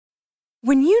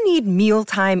When you need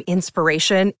mealtime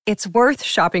inspiration, it's worth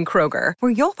shopping Kroger,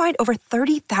 where you'll find over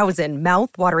 30,000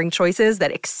 mouth-watering choices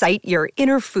that excite your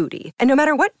inner foodie. And no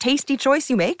matter what tasty choice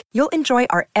you make, you'll enjoy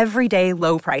our everyday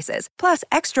low prices, plus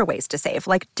extra ways to save,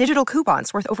 like digital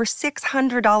coupons worth over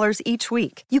 $600 each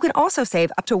week. You can also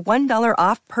save up to $1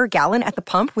 off per gallon at the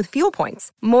pump with fuel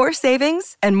points. More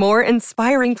savings and more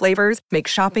inspiring flavors make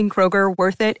shopping Kroger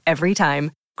worth it every time.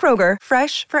 Kroger,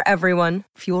 fresh for everyone.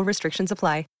 Fuel restrictions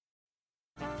apply.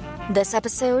 This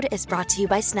episode is brought to you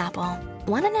by Snapple.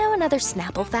 Want to know another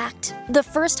Snapple fact? The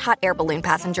first hot air balloon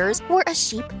passengers were a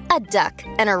sheep, a duck,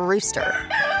 and a rooster.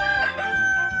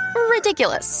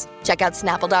 Ridiculous. Check out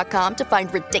Snapple.com to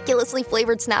find ridiculously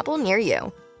flavored Snapple near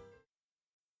you.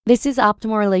 This is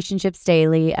Optimal Relationships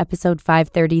Daily, episode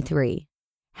 533.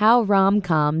 How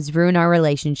Rom-Coms Ruin Our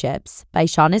Relationships by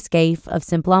Shauna Scaife of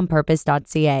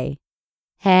simpleonpurpose.ca.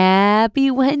 Happy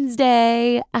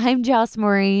Wednesday! I'm Joss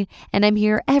Murray, and I'm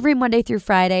here every Monday through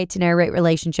Friday to narrate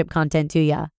relationship content to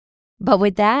you. But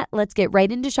with that, let's get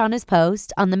right into Shauna's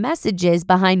post on the messages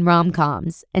behind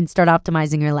rom-coms and start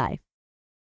optimizing your life.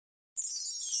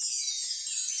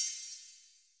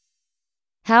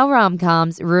 How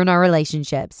Rom-Coms Ruin Our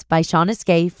Relationships by Shauna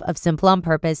Scaife of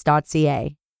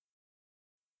simpleonpurpose.ca.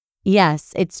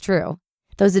 Yes, it's true.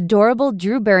 Those adorable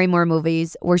Drew Barrymore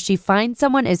movies where she finds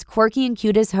someone as quirky and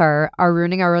cute as her are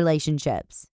ruining our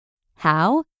relationships.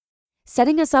 How?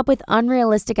 Setting us up with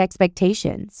unrealistic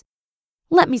expectations.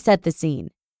 Let me set the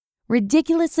scene.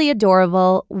 Ridiculously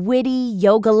adorable, witty,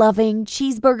 yoga-loving,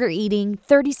 cheeseburger-eating,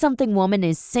 30-something woman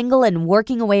is single and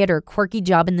working away at her quirky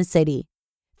job in the city.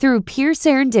 Through pure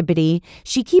serendipity,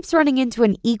 she keeps running into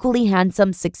an equally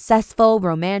handsome, successful,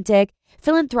 romantic,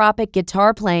 philanthropic,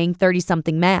 guitar-playing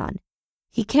 30-something man.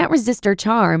 He can't resist her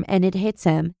charm, and it hits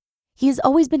him. He has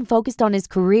always been focused on his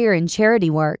career and charity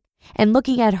work, and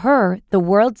looking at her, the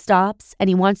world stops, and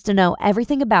he wants to know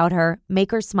everything about her,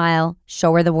 make her smile,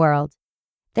 show her the world.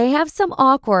 They have some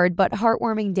awkward but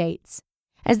heartwarming dates.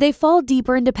 As they fall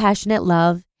deeper into passionate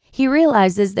love, he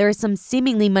realizes there is some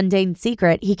seemingly mundane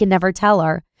secret he can never tell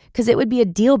her, because it would be a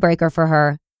deal breaker for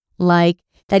her. Like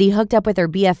that he hooked up with her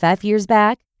BFF years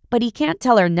back, but he can't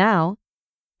tell her now.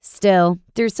 Still,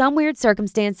 through some weird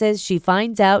circumstances, she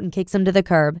finds out and kicks him to the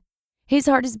curb. His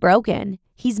heart is broken.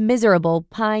 He's miserable,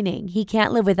 pining. He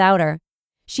can't live without her.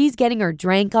 She's getting her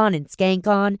drank on and skank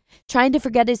on, trying to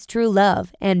forget his true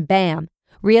love, and bam,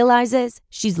 realizes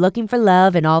she's looking for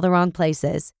love in all the wrong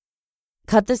places.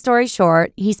 Cut the story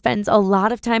short, he spends a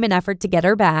lot of time and effort to get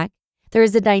her back. There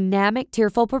is a dynamic,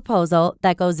 tearful proposal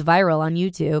that goes viral on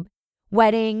YouTube.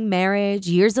 Wedding, marriage,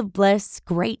 years of bliss,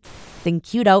 great and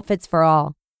cute outfits for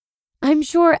all. I'm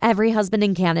sure every husband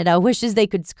in Canada wishes they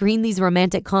could screen these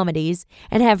romantic comedies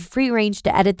and have free range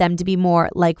to edit them to be more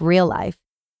like real life.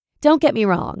 Don't get me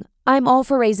wrong, I'm all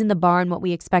for raising the bar on what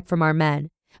we expect from our men,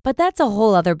 but that's a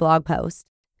whole other blog post.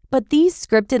 But these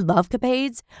scripted love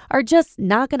capades are just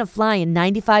not going to fly in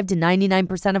 95 to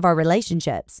 99% of our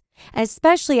relationships,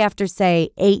 especially after, say,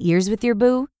 8 years with your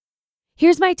boo.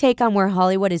 Here's my take on where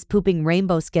Hollywood is pooping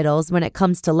rainbow Skittles when it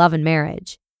comes to love and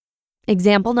marriage.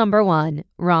 Example number 1,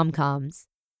 rom-coms.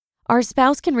 Our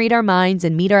spouse can read our minds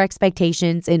and meet our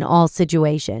expectations in all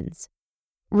situations.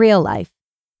 Real life.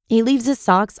 He leaves his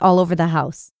socks all over the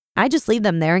house. I just leave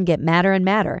them there and get madder and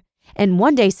madder. And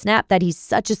one day snap that he's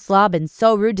such a slob and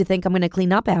so rude to think I'm going to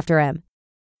clean up after him.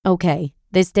 Okay,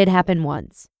 this did happen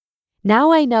once.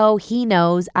 Now I know he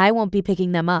knows I won't be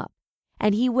picking them up,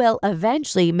 and he will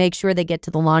eventually make sure they get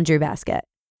to the laundry basket.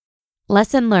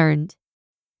 Lesson learned.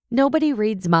 Nobody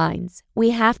reads minds. We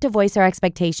have to voice our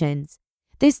expectations.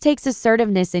 This takes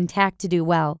assertiveness and tact to do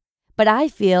well, but I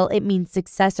feel it means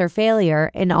success or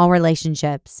failure in all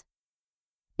relationships.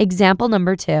 Example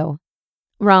number 2,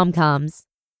 rom-coms.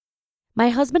 My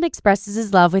husband expresses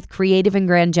his love with creative and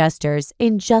grand gestures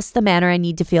in just the manner I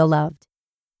need to feel loved.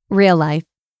 Real life.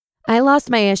 I lost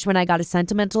my ish when I got a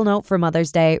sentimental note for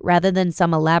Mother's Day rather than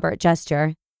some elaborate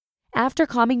gesture. After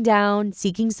calming down,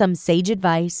 seeking some sage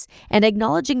advice, and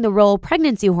acknowledging the role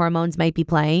pregnancy hormones might be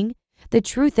playing, the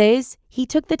truth is, he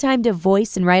took the time to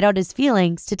voice and write out his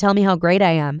feelings to tell me how great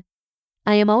I am.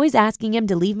 I am always asking him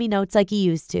to leave me notes like he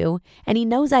used to, and he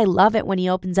knows I love it when he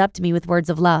opens up to me with words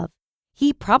of love.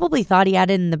 He probably thought he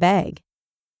had it in the bag.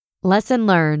 Lesson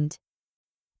learned.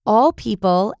 All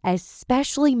people,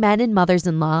 especially men and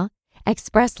mothers-in-law,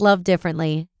 express love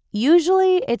differently.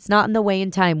 Usually, it's not in the way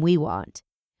and time we want.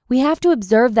 We have to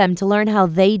observe them to learn how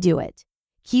they do it.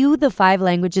 Cue the 5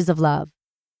 languages of love.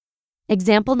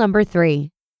 Example number 3,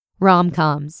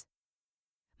 rom-coms.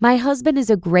 My husband is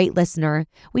a great listener.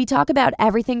 We talk about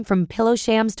everything from pillow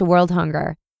shams to world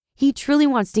hunger. He truly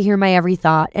wants to hear my every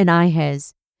thought and I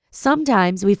his.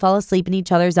 Sometimes we fall asleep in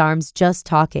each other's arms just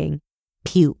talking.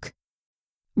 Puke.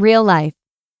 Real life.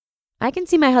 I can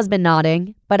see my husband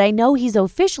nodding, but I know he's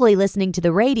officially listening to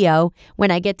the radio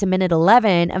when I get to minute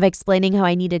 11 of explaining how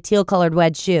I need a teal-colored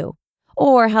wedge shoe,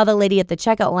 or how the lady at the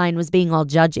checkout line was being all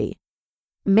judgy.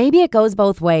 Maybe it goes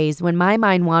both ways when my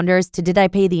mind wanders to did I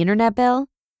pay the internet bill?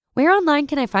 Where online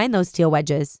can I find those teal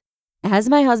wedges? As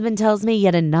my husband tells me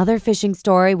yet another fishing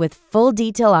story with full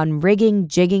detail on rigging,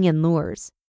 jigging, and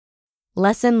lures.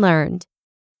 Lesson learned.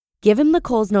 Give him the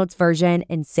Coles Notes version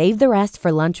and save the rest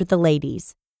for lunch with the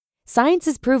ladies. Science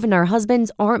has proven our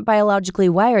husbands aren't biologically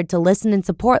wired to listen and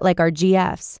support like our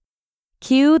GFs.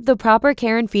 Cue the proper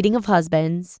care and feeding of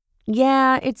husbands.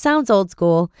 Yeah, it sounds old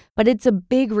school, but it's a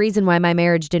big reason why my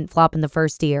marriage didn't flop in the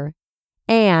first year.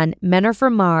 And men are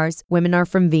from Mars, women are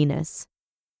from Venus.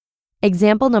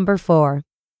 Example number 4.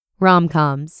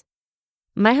 Rom-coms.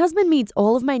 My husband meets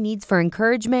all of my needs for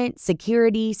encouragement,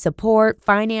 security, support,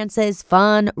 finances,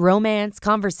 fun, romance,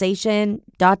 conversation, ...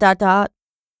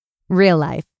 Real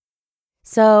life.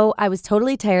 So I was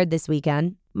totally tired this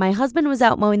weekend. My husband was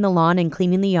out mowing the lawn and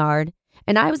cleaning the yard,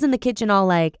 and I was in the kitchen all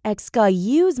like,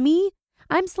 excuse me?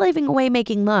 I'm slaving away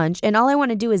making lunch, and all I want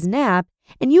to do is nap,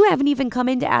 and you haven't even come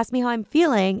in to ask me how I'm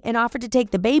feeling and offered to take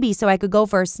the baby so I could go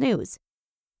for a snooze.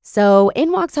 So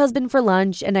in walks husband for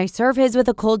lunch, and I serve his with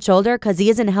a cold shoulder because he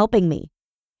isn't helping me.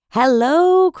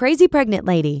 Hello, crazy pregnant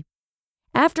lady.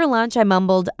 After lunch, I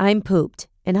mumbled, I'm pooped,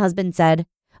 and husband said,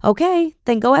 okay,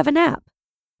 then go have a nap.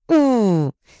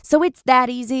 So it's that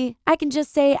easy? I can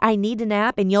just say I need a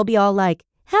nap and you'll be all like,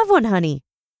 have one, honey.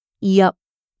 Yup,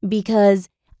 because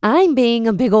I'm being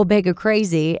a big old bag of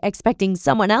crazy, expecting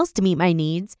someone else to meet my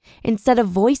needs instead of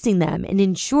voicing them and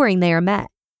ensuring they are met.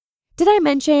 Did I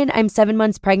mention I'm 7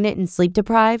 months pregnant and sleep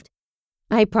deprived?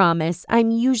 I promise,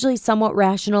 I'm usually somewhat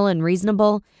rational and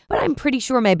reasonable, but I'm pretty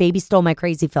sure my baby stole my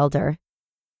crazy filter.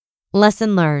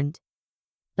 Lesson learned.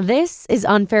 This is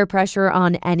unfair pressure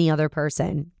on any other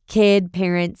person. Kid,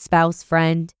 parent, spouse,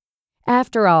 friend.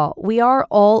 After all, we are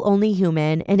all only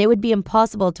human, and it would be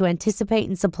impossible to anticipate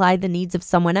and supply the needs of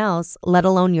someone else, let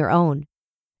alone your own.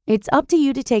 It's up to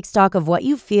you to take stock of what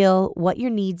you feel, what your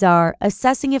needs are,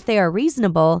 assessing if they are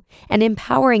reasonable, and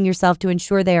empowering yourself to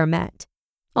ensure they are met.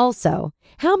 Also,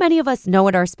 how many of us know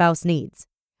what our spouse needs?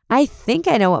 I think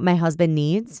I know what my husband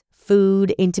needs: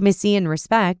 food, intimacy, and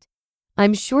respect.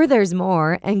 I'm sure there's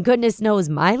more, and goodness knows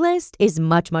my list is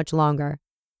much, much longer.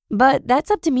 But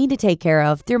that's up to me to take care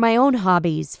of through my own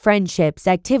hobbies, friendships,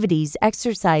 activities,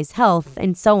 exercise, health,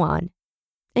 and so on.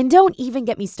 And don't even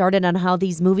get me started on how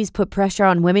these movies put pressure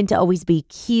on women to always be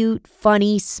cute,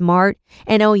 funny, smart,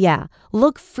 and oh yeah,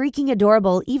 look freaking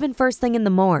adorable even first thing in the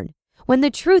morn. When the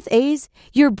truth is,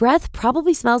 your breath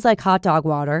probably smells like hot dog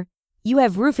water, you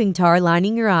have roofing tar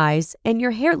lining your eyes, and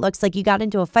your hair looks like you got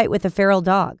into a fight with a feral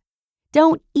dog.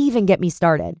 Don't even get me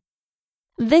started.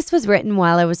 This was written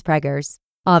while I was preggers,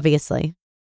 obviously.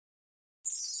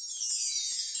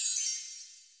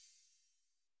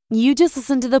 You just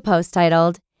listened to the post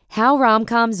titled, How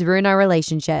Rom-Coms Ruin Our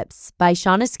Relationships by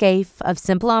Shauna Scaife of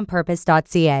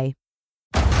simpleonpurpose.ca.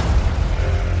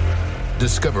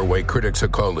 Discover why critics are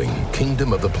calling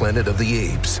Kingdom of the Planet of the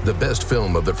Apes the best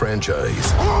film of the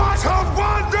franchise. What a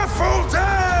wonderful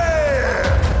day!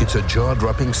 It's a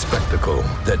jaw-dropping spectacle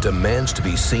that demands to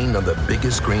be seen on the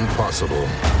biggest screen possible.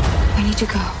 We need to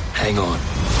go. Hang on.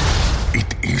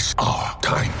 It is our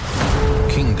time.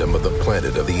 Kingdom of the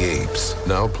Planet of the Apes.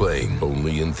 Now playing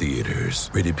only in theaters.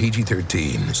 Rated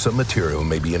PG-13. Some material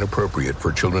may be inappropriate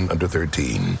for children under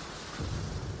 13.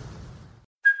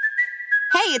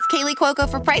 Hey, it's Kaylee Cuoco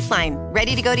for Priceline.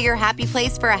 Ready to go to your happy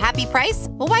place for a happy price?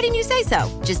 Well, why didn't you say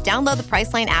so? Just download the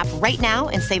Priceline app right now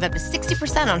and save up to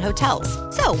 60% on hotels.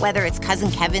 So whether it's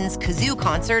Cousin Kevin's Kazoo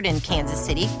Concert in Kansas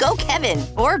City, go Kevin,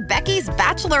 or Becky's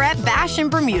Bachelorette Bash in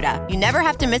Bermuda, you never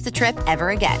have to miss a trip ever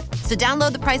again. So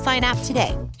download the Priceline app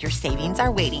today. Your savings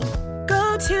are waiting.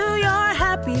 Go to your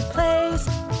happy place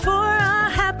for a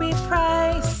happy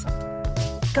price.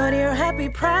 Go to your happy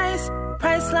price,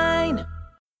 Priceline.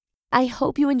 I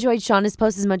hope you enjoyed Shauna's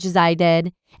post as much as I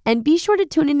did. And be sure to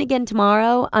tune in again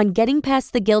tomorrow on Getting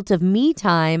Past the Guilt of Me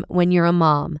Time when you're a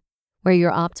mom, where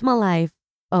your optimal life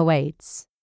awaits.